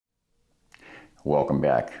Welcome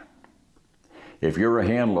back. If you're a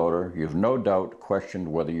hand loader, you've no doubt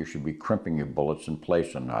questioned whether you should be crimping your bullets in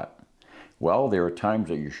place or not. Well, there are times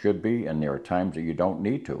that you should be, and there are times that you don't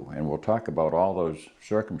need to, and we'll talk about all those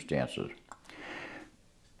circumstances.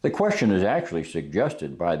 The question is actually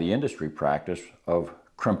suggested by the industry practice of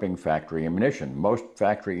crimping factory ammunition. Most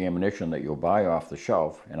factory ammunition that you'll buy off the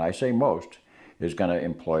shelf, and I say most, is going to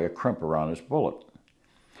employ a crimp around its bullet.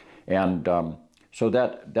 And so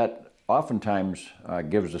that oftentimes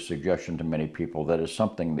gives a suggestion to many people that it's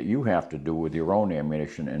something that you have to do with your own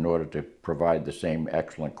ammunition in order to provide the same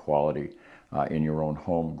excellent quality in your own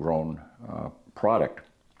homegrown product.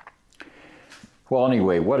 Well,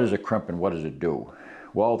 anyway, what is a crimp and what does it do?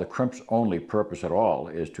 Well, the crimp's only purpose at all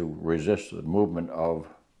is to resist the movement of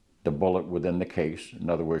the bullet within the case. In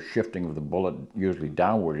other words, shifting of the bullet usually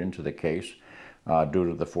downward into the case due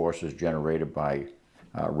to the forces generated by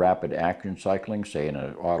rapid action cycling, say in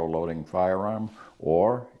an auto-loading firearm,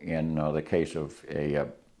 or in the case of a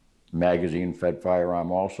magazine-fed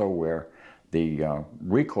firearm also, where the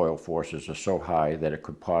recoil forces are so high that it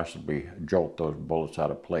could possibly jolt those bullets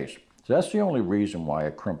out of place. So that's the only reason why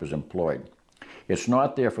a crimp is employed. It's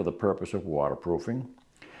not there for the purpose of waterproofing.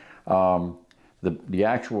 The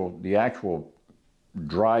actual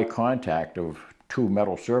dry contact of two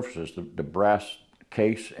metal surfaces, the brass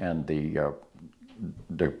case and the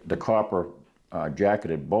copper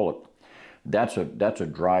jacketed bullet, that's a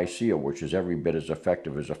dry seal, which is every bit as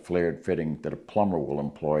effective as a flared fitting that a plumber will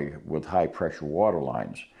employ with high pressure water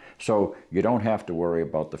lines. So you don't have to worry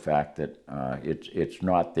about the fact that it's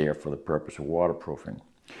not there for the purpose of waterproofing.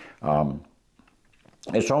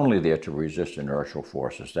 It's only there to resist inertial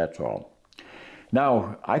forces, that's all.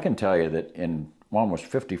 Now, I can tell you that in almost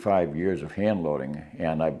 55 years of hand loading,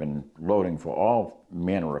 and I've been loading for all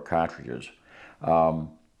manner of cartridges,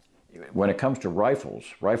 when it comes to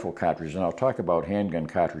rifle cartridges, and I'll talk about handgun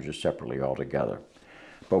cartridges separately altogether,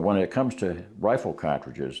 but when it comes to rifle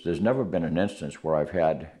cartridges, there's never been an instance where I've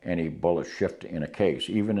had any bullet shift in a case,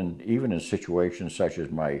 even in situations such as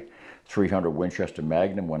my 300 Winchester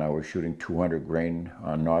Magnum when I was shooting 200 grain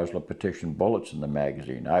nozzle petition bullets in the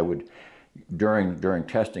magazine. I would, during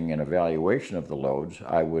testing and evaluation of the loads,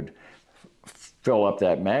 I would fill up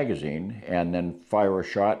that magazine and then fire a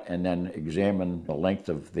shot and then examine the length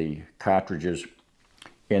of the cartridges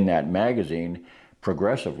in that magazine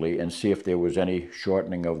progressively and see if there was any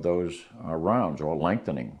shortening of those rounds or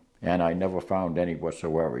lengthening. And I never found any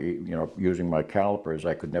whatsoever. You know, using my calipers,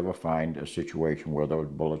 I could never find a situation where those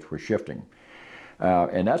bullets were shifting.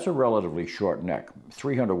 And that's a relatively short neck.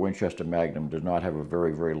 300 Winchester Magnum does not have a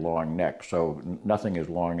very, very long neck, so nothing as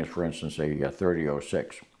long as, for instance, a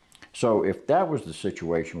 30-06. So if that was the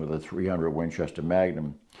situation with a 300 Winchester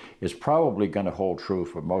Magnum, it's probably going to hold true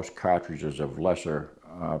for most cartridges of lesser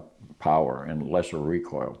power and lesser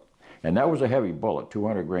recoil. And that was a heavy bullet.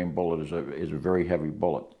 200 grain bullet is a very heavy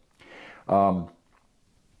bullet.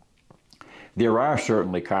 There are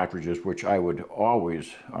certainly cartridges which I would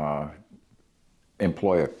always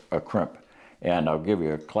employ a crimp. And I'll give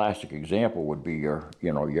you a classic example would be your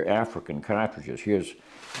African cartridges. Here's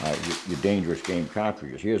your dangerous game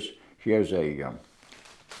cartridges. Here's a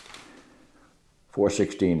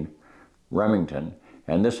 416 Remington,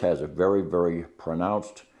 and this has a very, very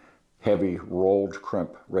pronounced, heavy rolled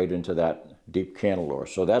crimp right into that deep cantilure.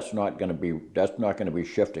 So that's not going to be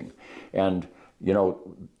shifting. And you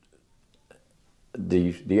know,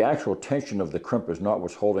 the actual tension of the crimp is not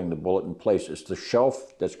what's holding the bullet in place. It's the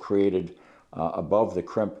shelf that's created above the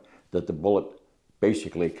crimp that the bullet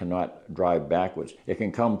basically cannot drive backwards. It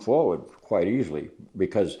can come forward quite easily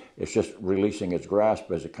because it's just releasing its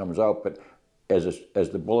grasp as it comes out, but as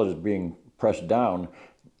the bullet is being pressed down,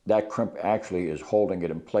 that crimp actually is holding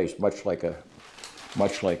it in place, much like a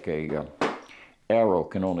arrow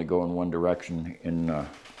can only go in one direction in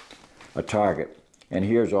a target. And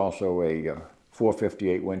here's also a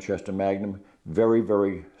 458 Winchester Magnum, very,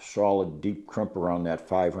 very solid, deep crimp around that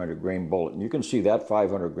 500 grain bullet. And you can see that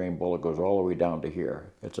 500 grain bullet goes all the way down to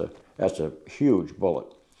here. That's a huge bullet.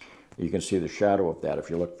 You can see the shadow of that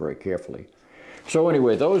if you look very carefully. So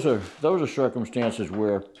anyway, those are circumstances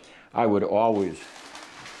where I would always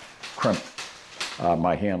crimp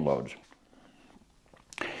my hand loads.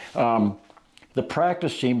 The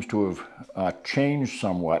practice seems to have changed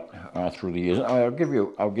somewhat through the years. I'll give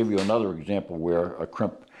you another example where a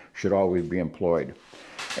crimp should always be employed,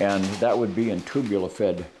 and that would be in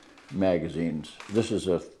tubular-fed magazines. This is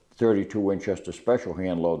a 32 Winchester special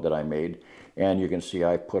hand load that I made, and you can see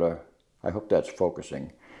I hope that's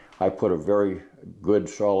focusing. I put a very good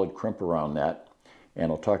solid crimp around that,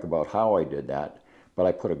 and I'll talk about how I did that. but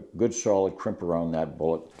I put a good solid crimp around that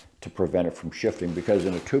bullet to prevent it from shifting, because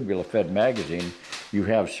in a tubular fed magazine, you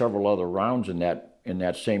have several other rounds in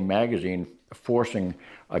that same magazine forcing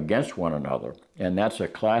against one another. And that's a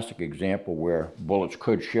classic example where bullets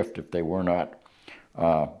could shift if they were not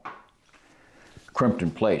crimped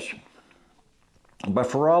in place. But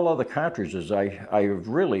for all other cartridges, I've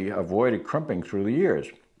really avoided crimping through the years.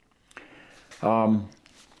 Well,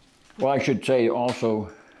 I should say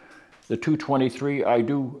also, the 223, I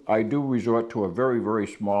do resort to a very, very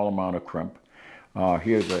small amount of crimp.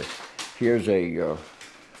 Here's a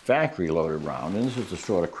factory loaded round, and this is the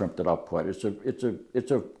sort of crimp that I'll put. It's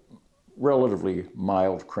a relatively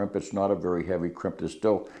mild crimp. It's not a very heavy crimp. There's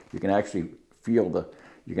still, you can actually feel the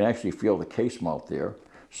case mouth there.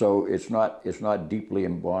 So it's not deeply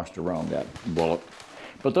embossed around that bullet.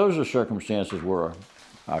 But those are circumstances where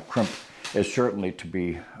crimp is certainly to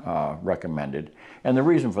be recommended. And the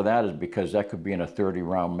reason for that is because that could be in a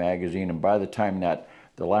 30-round magazine, and by the time that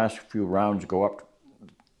the last few rounds go up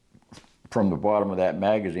from the bottom of that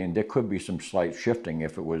magazine, there could be some slight shifting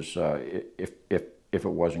if it was if it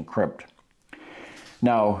wasn't crimped.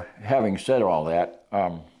 Now, having said all that,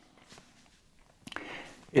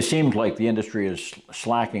 it seems like the industry is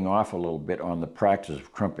slacking off a little bit on the practice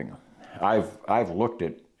of crimping. I've looked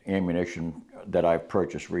at ammunition that I've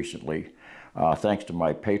purchased recently, thanks to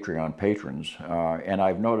my Patreon patrons, and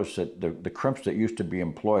I've noticed that the crimps that used to be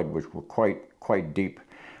employed, which were quite deep,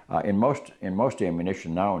 in most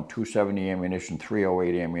ammunition now, in 270 ammunition,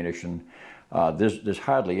 308 ammunition, there's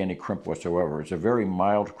hardly any crimp whatsoever. It's a very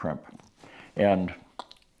mild crimp, and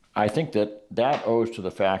I think that owes to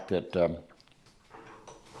the fact that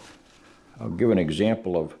I'll give an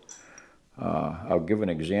example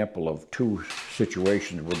of two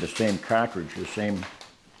situations with the same cartridge,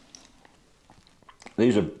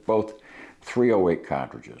 these are both 308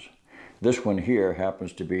 cartridges. This one here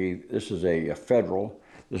happens to be, this is a federal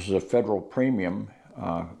premium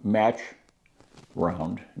match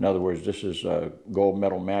round. In other words, this is a gold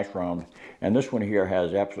medal match round, and this one here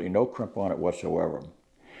has absolutely no crimp on it whatsoever.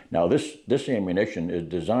 Now this ammunition is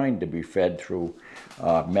designed to be fed through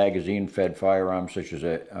magazine-fed firearms such as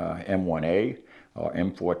a M1A or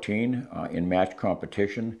M14 in match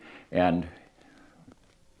competition, and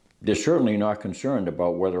they're certainly not concerned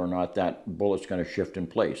about whether or not that bullet's going to shift in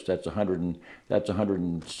place. That's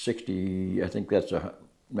 160. I think that's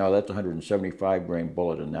 175 grain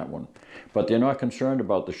bullet in that one, but they're not concerned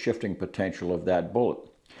about the shifting potential of that bullet.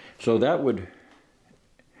 So that would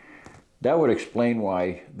explain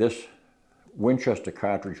why this Winchester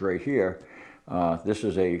cartridge right here, this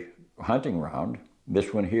is a hunting round.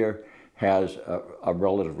 This one here has a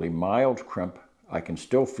relatively mild crimp. I can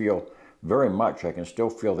still feel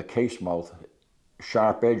the case mouth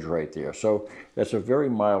sharp edge right there. So that's a very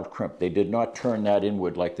mild crimp. They did not turn that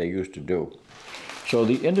inward like they used to do. So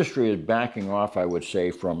the industry is backing off, I would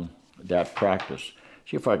say, from that practice.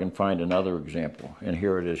 See if I can find another example. And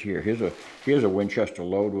here it is here. Here's a Winchester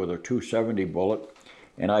load with a 270 bullet,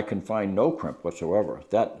 and I can find no crimp whatsoever.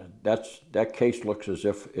 That case looks as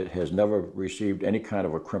if it has never received any kind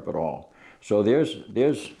of a crimp at all. So there's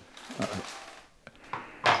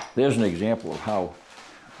an example of how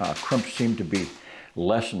crimps seem to be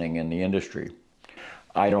lessening in the industry.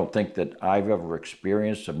 I don't think that I've ever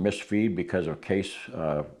experienced a misfeed because a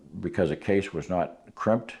case was not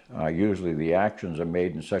crimped. Usually the actions are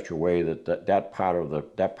made in such a way that part of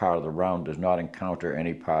the round does not encounter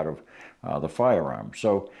any part of the firearm.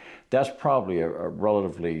 So that's probably a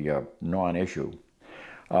relatively non-issue.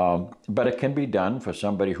 But it can be done for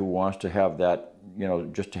somebody who wants to have that,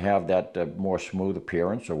 just to have that more smooth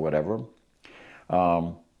appearance or whatever.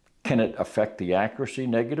 Can it affect the accuracy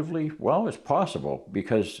negatively? Well, it's possible,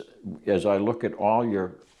 because as I look at all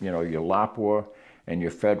your Lapua and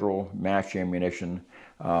your federal match ammunition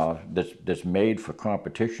that's made for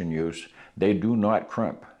competition use, they do not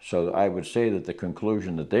crimp. So I would say that the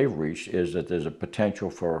conclusion that they've reached is that there's a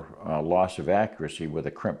potential for loss of accuracy with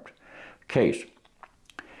a crimped case.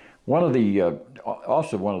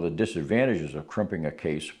 Also one of the disadvantages of crimping a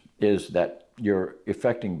case is that you're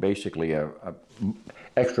effecting basically a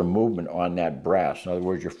extra movement on that brass. In other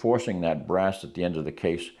words, you're forcing that brass at the end of the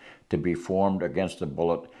case to be formed against the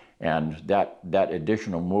bullet, and that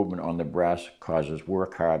additional movement on the brass causes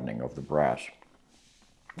work hardening of the brass.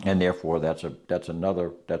 And therefore, that's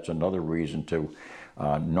another reason to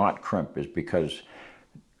not crimp, is because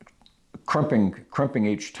crimping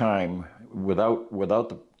each time without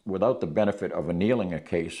the benefit of annealing a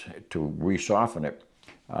case to re-soften it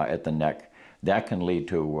at the neck, that can lead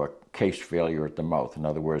to case failure at the mouth. In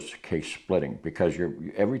other words, case splitting, because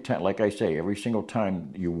every time, like I say, every single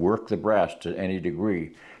time you work the brass to any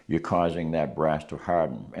degree, you're causing that brass to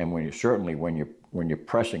harden. And when you're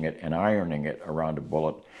pressing it and ironing it around a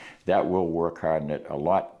bullet, that will work harden it a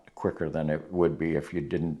lot quicker than it would be if you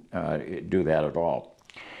didn't do that at all.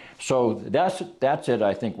 So that's it,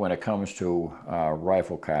 I think, when it comes to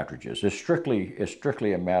rifle cartridges. It's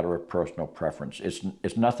strictly a matter of personal preference.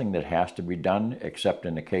 It's nothing that has to be done, except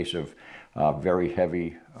in the case of very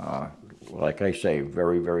heavy, like I say,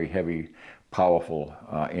 very, very heavy, powerful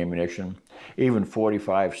ammunition. Even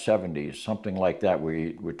 45, 70s, something like that.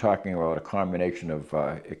 We're talking about a combination of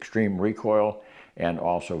extreme recoil and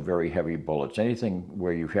also very heavy bullets. Anything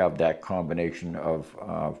where you have that combination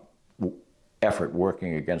of effort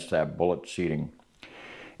working against that bullet seating.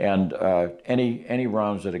 And any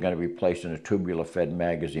rounds that are going to be placed in a tubular-fed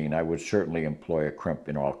magazine, I would certainly employ a crimp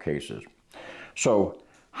in all cases. So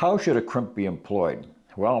how should a crimp be employed?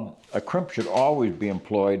 Well, a crimp should always be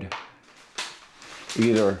employed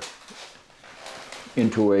either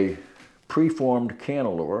into a preformed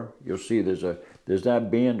cantilure. You'll see there's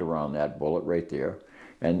that band around that bullet right there,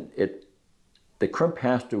 and the crimp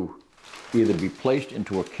has to either be placed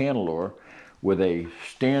into a cantilure with a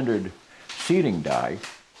standard seating die.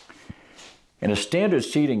 And a standard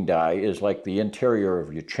seating die is like the interior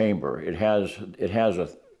of your chamber. It has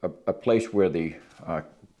a place where the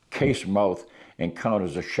case mouth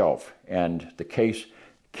encounters a shelf, and the case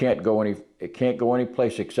can't go any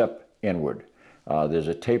place except inward. There's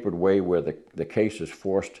a tapered way where the case is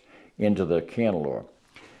forced into the cantilure.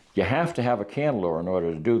 You have to have a cantilure in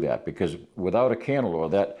order to do that, because without a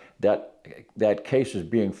cantilure, that case is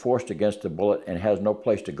being forced against the bullet and has no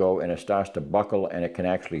place to go, and it starts to buckle, and it can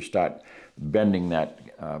actually start bending that,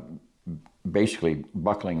 basically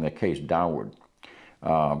buckling the case downward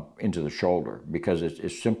into the shoulder, because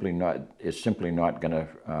it's simply not going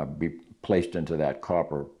to be placed into that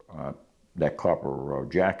copper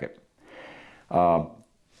jacket.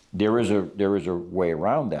 There is a way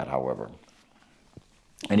around that, however.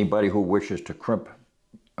 Anybody who wishes to crimp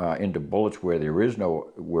into bullets where there is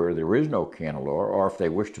no cantilure, or if they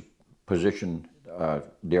wish to position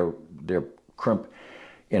their crimp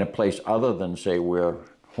in a place other than, say, where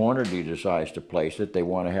Hornady decides to place it, they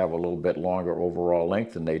want to have a little bit longer overall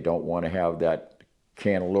length, and they don't want to have that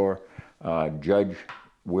cantilure judge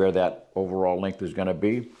where that overall length is going to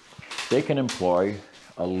be, they can employ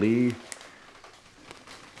a Lee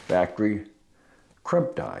factory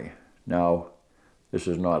crimp die. Now, this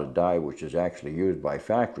is not a die which is actually used by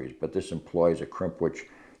factories, but this employs a crimp which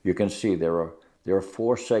you can see there are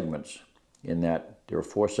 4 segments in that. There are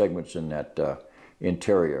 4 segments in that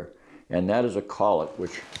interior, and that is a collet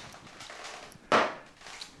which,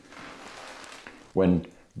 when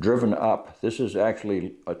driven up, this is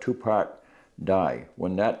actually a 2-part die.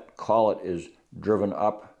 When that collet is driven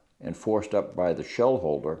up and forced up by the shell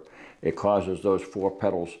holder, it causes those 4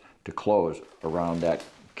 petals to close around that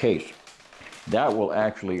case. That will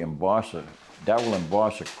actually emboss a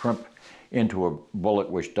crimp into a bullet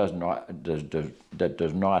which does not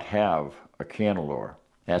have a cantilure.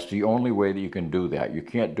 That's the only way that you can do that. You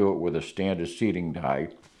can't do it with a standard seating die,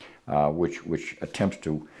 which attempts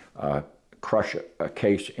to crush a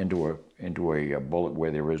case into a bullet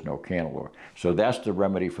where there is no cantilure. So that's the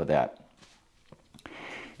remedy for that.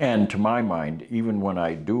 And to my mind, even when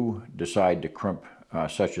I do decide to crimp,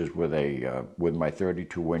 such as with my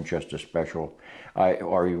 32 Winchester Special,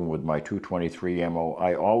 or even with my 223 ammo,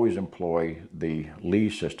 I always employ the Lee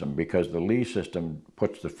system, because the Lee system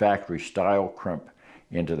puts the factory style crimp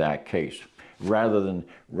into that case, rather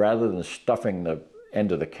than stuffing the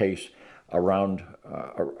end of the case around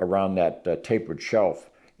that tapered shelf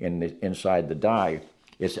inside the die.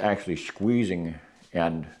 It's actually squeezing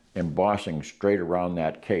and embossing straight around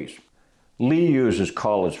that case. Lee uses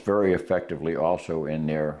collets very effectively also in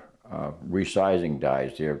their resizing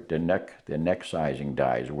dies, their neck sizing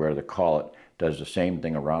dies, where the collet does the same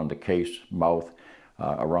thing around the case mouth,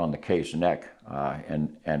 around the case neck,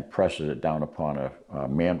 and presses it down upon a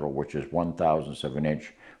mandrel, which is 1/1000th of an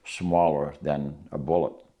inch smaller than a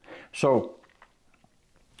bullet. So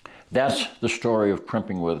that's the story of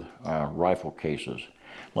crimping with rifle cases.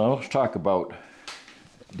 Now let's talk about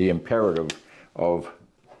the imperative of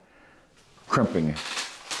crimping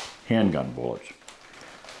handgun bullets.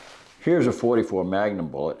 Here's a .44 Magnum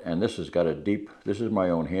bullet, and this is my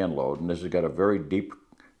own hand load, and this has got a very deep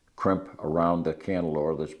crimp around the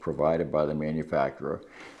cantilure that's provided by the manufacturer.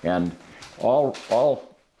 And all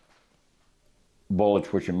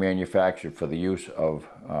bullets which are manufactured for the use of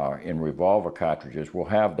in revolver cartridges will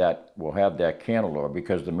have that cantilever,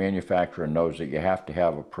 because the manufacturer knows that you have to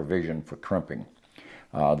have a provision for crimping.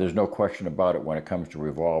 There's no question about it when it comes to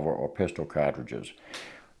revolver or pistol cartridges.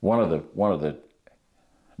 One of the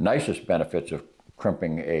nicest benefits of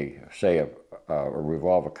crimping a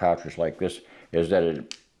revolver cartridge like this is that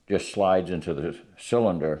it just slides into the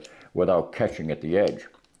cylinder without catching at the edge.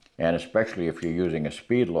 And especially if you're using a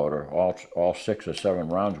speed loader, all 6 or 7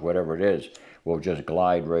 rounds, whatever it is, will just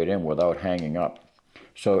glide right in without hanging up.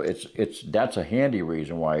 So that's a handy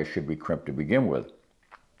reason why it should be crimped to begin with.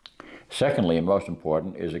 Secondly, and most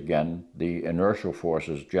important, is again the inertial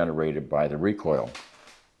forces generated by the recoil.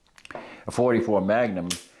 A 44 Magnum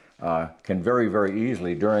can very, very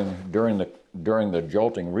easily, during the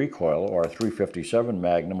jolting recoil, or a 357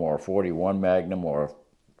 Magnum, or a 41 Magnum, or a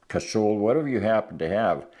Casull, whatever you happen to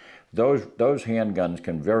have, those handguns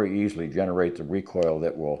can very easily generate the recoil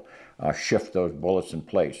that will shift those bullets in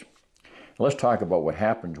place. Let's talk about what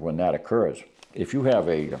happens when that occurs. If you have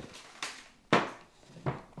a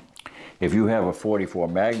 44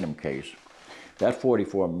 Magnum case, that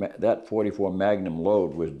 44 Magnum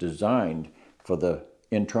load was designed for the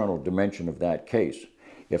internal dimension of that case.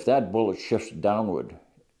 If that bullet shifts downward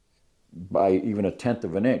by even 1/10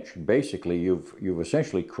 of an inch, basically you've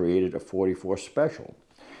essentially created a 44 special,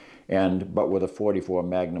 but with a 44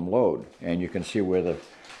 Magnum load. And you can see where the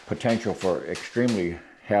potential for extremely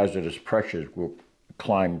hazardous pressures will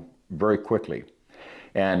climb very quickly.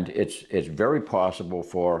 And it's very possible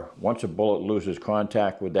for, once a bullet loses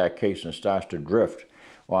contact with that case and starts to drift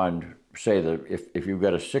on, say, if you've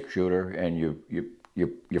got a 6-shooter and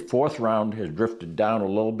your 4th round has drifted down a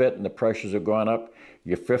little bit and the pressures have gone up,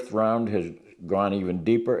 your 5th round has gone even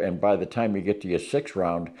deeper, and by the time you get to your 6th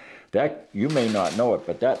round, that you may not know it,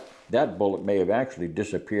 but that bullet may have actually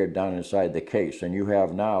disappeared down inside the case, and you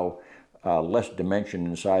have now less dimension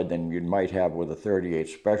inside than you might have with a 38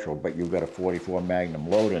 special, but you've got a 44 Magnum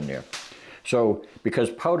load in there. So, because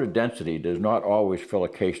powder density does not always fill a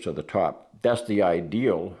case to the top. That's the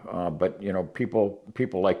ideal, but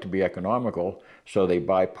people like to be economical, so they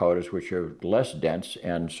buy powders which are less dense,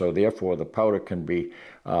 and so therefore the powder can be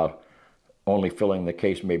only filling the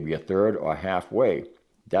case maybe 1/3 or halfway.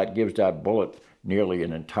 That gives that bullet nearly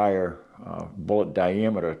an entire bullet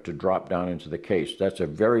diameter to drop down into the case. That's a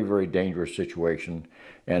very, very dangerous situation,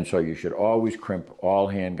 and so you should always crimp all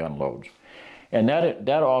handgun loads. And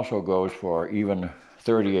that also goes for even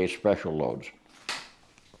 38 special loads.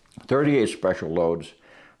 38 special loads,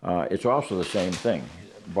 it's also the same thing.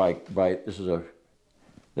 This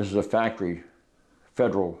is a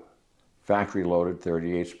federal factory loaded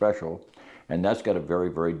 38 special, and that's got a very,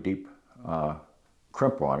 very deep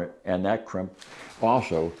crimp on it, and that crimp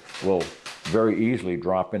also will very easily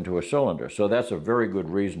drop into a cylinder. So that's a very good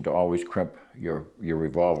reason to always crimp your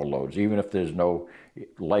revolver loads, even if there's no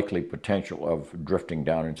likely potential of drifting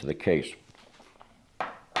down into the case.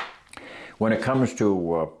 When it comes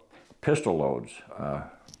to pistol loads,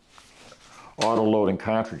 auto-loading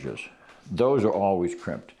cartridges, those are always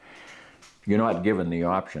crimped. You're not given the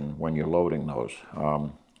option when you're loading those.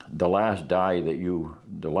 The last die that you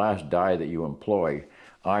employ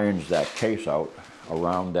irons that case out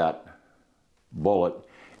around that bullet,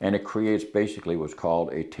 and it creates basically what's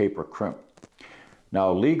called a taper crimp.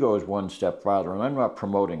 Now, Lee goes one step farther, and I'm not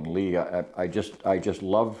promoting Lee. I just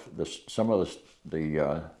love some of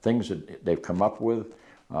the things that they've come up with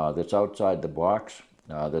that's outside the box.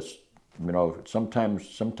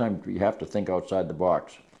 Sometimes you have to think outside the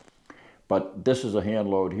box. But this is a hand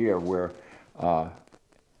load here where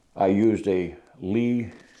I used a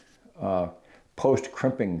Lee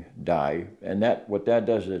post-crimping die, and what that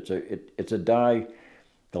does is it's a die.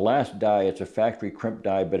 The last die, it's a factory crimp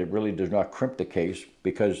die, but it really does not crimp the case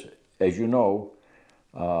because, as you know,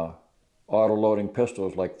 auto-loading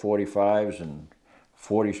pistols like 45s and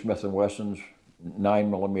 40 Smith & Wessons,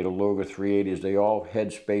 9mm Luger 380s, they all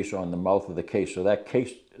head space on the mouth of the case. So that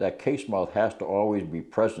case mouth has to always be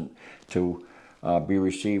present to be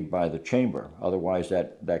received by the chamber. Otherwise,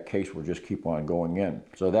 that case will just keep on going in.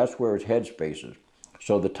 So that's where its head space is.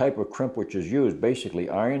 So the type of crimp which is used basically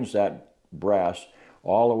irons that brass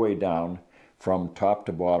all the way down from top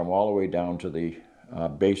to bottom, all the way down to the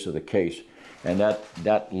base of the case. And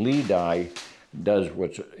that Lee die does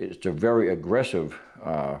it's a very aggressive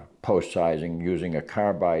post sizing using a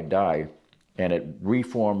carbide die, and it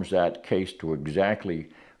reforms that case to exactly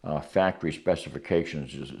factory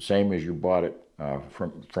specifications. It's the same as you bought it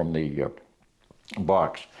from the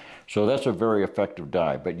box. So that's a very effective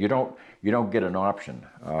die, but you don't get an option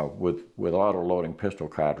with auto-loading pistol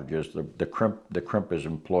cartridges. The crimp is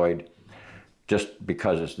employed just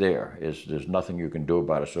because it's there. There's nothing you can do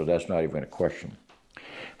about it, so that's not even a question.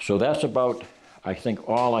 So that's about, I think,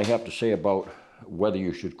 all I have to say about whether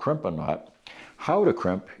you should crimp or not. How to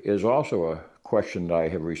crimp is also a question that I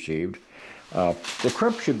have received. The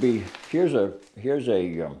crimp should be, here's a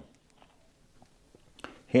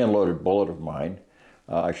hand-loaded bullet of mine,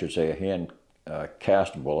 I should say a hand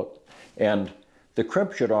cast bullet, and the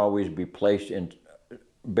crimp should always be placed in,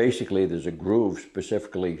 basically there's a groove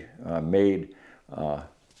specifically made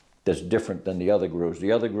that's different than the other grooves.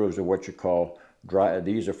 The other grooves are what you call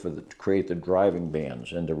these are to create the driving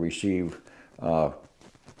bands and to receive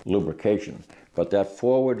lubrication. But that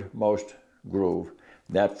forwardmost groove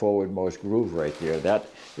right there, that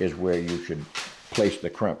is where you should place the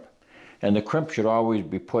crimp. And the crimp should always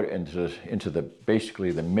be put into the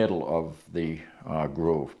basically the middle of the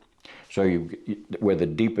groove. So where the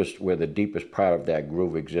deepest part of that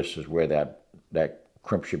groove exists is where that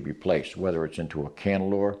crimp should be placed, whether it's into a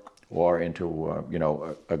cannelure or into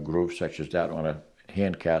a groove such as that on a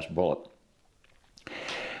hand cast bullet.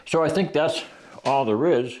 So I think that's all there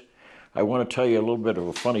is. I want to tell you a little bit of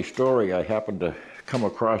a funny story. I happened to come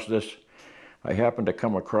across this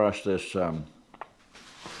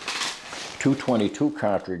 222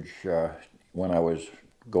 cartridge when I was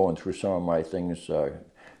going through some of my things a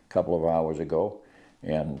couple of hours ago,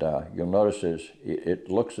 and you'll notice it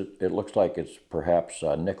looks like it's perhaps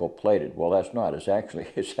nickel plated. Well, that's not. It's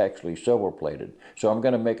actually silver plated. So I'm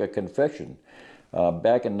going to make a confession.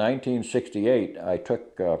 Back in 1968, I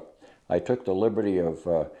took the liberty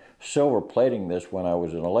of silver plating this when I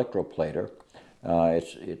was an electroplater. I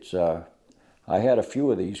had a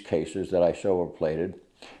few of these cases that I silver plated,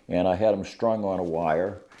 and I had them strung on a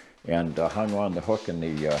wire and hung on the hook in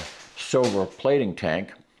the silver plating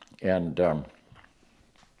tank. And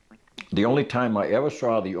the only time I ever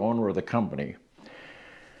saw the owner of the company,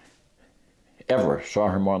 ever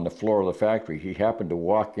saw him on the floor of the factory, he happened to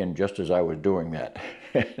walk in just as I was doing that.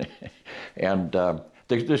 And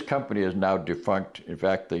this company is now defunct. In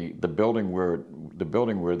fact, the building where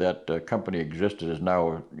that company existed is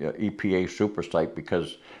now an EPA super site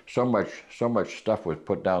because so much stuff was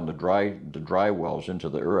put down the dry wells into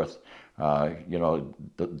the earth.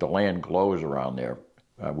 The land glows around there.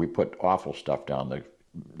 We put awful stuff down there.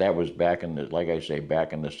 That was back in like I say,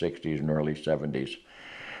 back in the 60s and early 70s.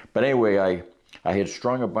 But anyway, I had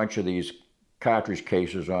strung a bunch of these cartridge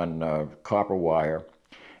cases on copper wire,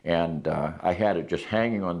 and I had it just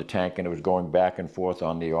hanging on the tank, and it was going back and forth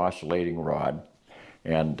on the oscillating rod,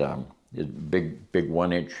 and big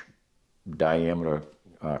 1-inch diameter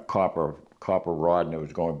copper rod, and it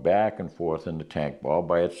was going back and forth in the tank all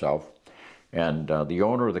by itself. And the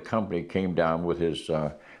owner of the company came down with his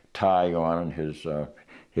tie on and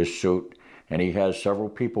his suit, and he has several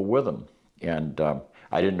people with him. And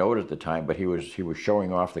I didn't know it at the time, but he was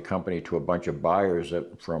showing off the company to a bunch of buyers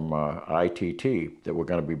from ITT that were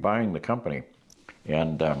going to be buying the company.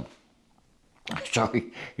 And so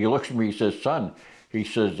he looks at me, he says, "Son," he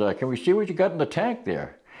says, "can we see what you got in the tank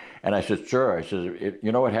there?" And I said, "Sure." I said,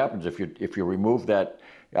 "You know what happens if you remove that?"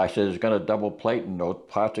 I said, "It's going to double plate and those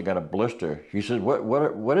parts are going to blister." He said,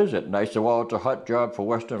 what is it?" And I said, "Well, it's a hot job for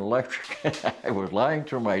Western Electric." I was lying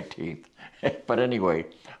through my teeth. But anyway,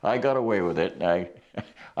 I got away with it. And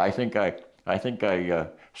I think I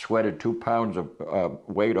sweated 2 pounds of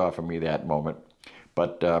weight off of me that moment.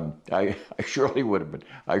 But I surely would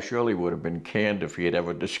have been canned if he had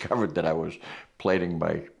ever discovered that I was plating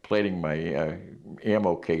my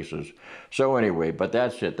ammo cases. So anyway, but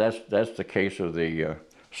that's it. That's the case of the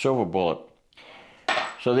silver bullet.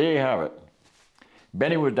 So there you have it.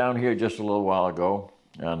 Benny was down here just a little while ago,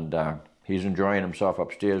 and he's enjoying himself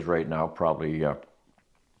upstairs right now, probably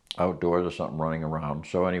outdoors or something, running around.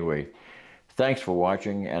 So anyway, thanks for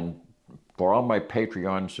watching, and for all my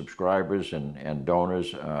Patreon subscribers and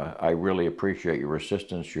donors, I really appreciate your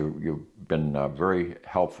assistance. You've been very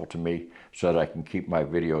helpful to me so that I can keep my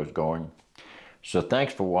videos going. So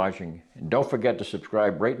thanks for watching, and don't forget to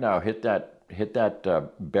subscribe right now. Hit that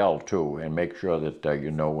bell too, and make sure that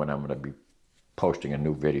you know when I'm going to be posting a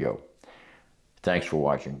new video. Thanks for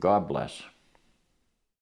watching. God bless.